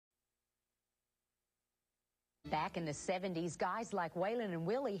Back in the 70s, guys like Waylon and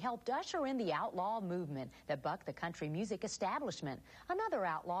Willie helped usher in the outlaw movement that bucked the country music establishment. Another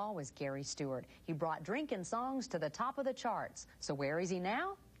outlaw was Gary Stewart. He brought drinking songs to the top of the charts. So where is he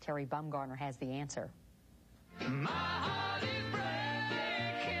now? Terry Bumgarner has the answer.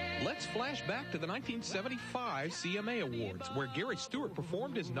 Let's flash back to the 1975 CMA Awards, where Gary Stewart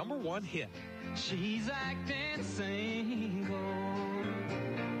performed his #1 hit. She's acting single,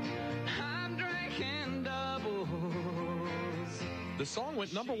 I'm drinking doubles. The song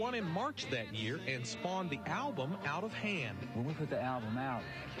went #1 in March that year and spawned the album Out of Hand. When we put the album out,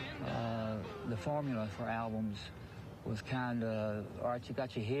 the formula for albums was kind of, all right, you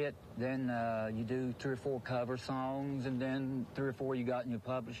got your hit, then you do 3 or 4 cover songs, and then 3 or 4 you got in your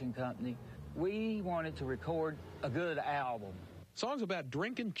publishing company. We wanted to record a good album. Songs about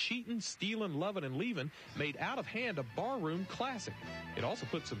drinking, cheating, stealing, loving, and leaving made Out of Hand a barroom classic. It also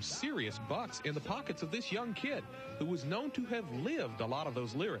put some serious bucks in the pockets of this young kid who was known to have lived a lot of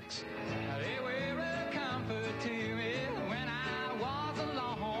those lyrics. They were a comfort to me when I was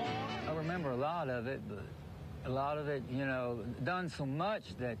alone. I remember a lot of it, but a lot of it, you know, done so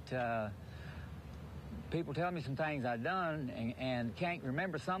much that people tell me some things I've done and can't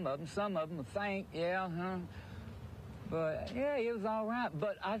remember some of them. Some of them I think, yeah, but yeah, it was all right.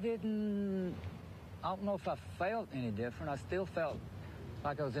 But I don't know if I felt any different. I still felt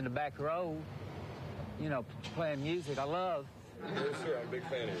like I was in the back row, you know, playing music I love. Yes, sir, I'm a big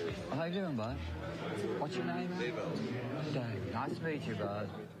fan of yours. How you doing, bud? What's your name? Dave. Dave. Nice to meet you, bud.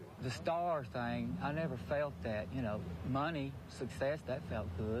 The star thing, I never felt that, you know, money, success, that felt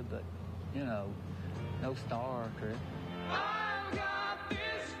good, but, you know, no star, Chris. I've got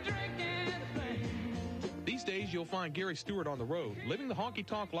this drinking thing. These days, you'll find Gary Stewart on the road, living the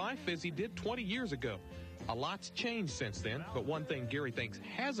honky-tonk life as he did 20 years ago. A lot's changed since then, but one thing Gary thinks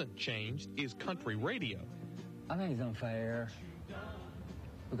hasn't changed is country radio. I think it's unfair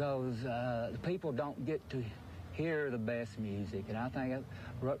because the people don't get to hear the best music, and I think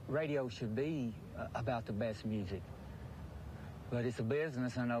radio should be about the best music. But it's a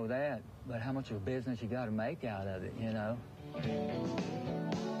business, I know that, but how much of a business you got to make out of it, you know?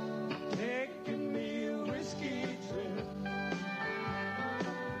 Taking me a whiskey trip,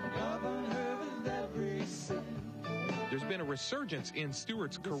 loving her with every cent. There's been a resurgence in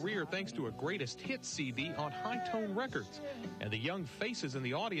Stewart's career thanks to a greatest hits CD on High Tone Records, and the young faces in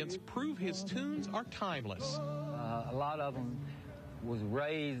the audience prove his tunes are timeless. A lot of them was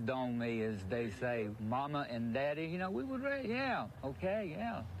raised on me, as they say, mama and daddy, you know, we would raise, yeah, okay,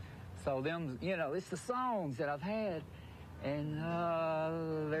 yeah. So them, you know, it's the songs that I've had, and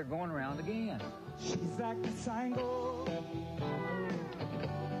they're going around again. She's acting single,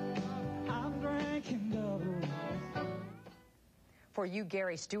 I'm drinking doubles. For you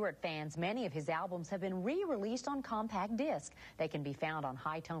Gary Stewart fans, many of his albums have been re-released on compact disc. They can be found on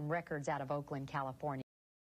High Tone Records out of Oakland, California.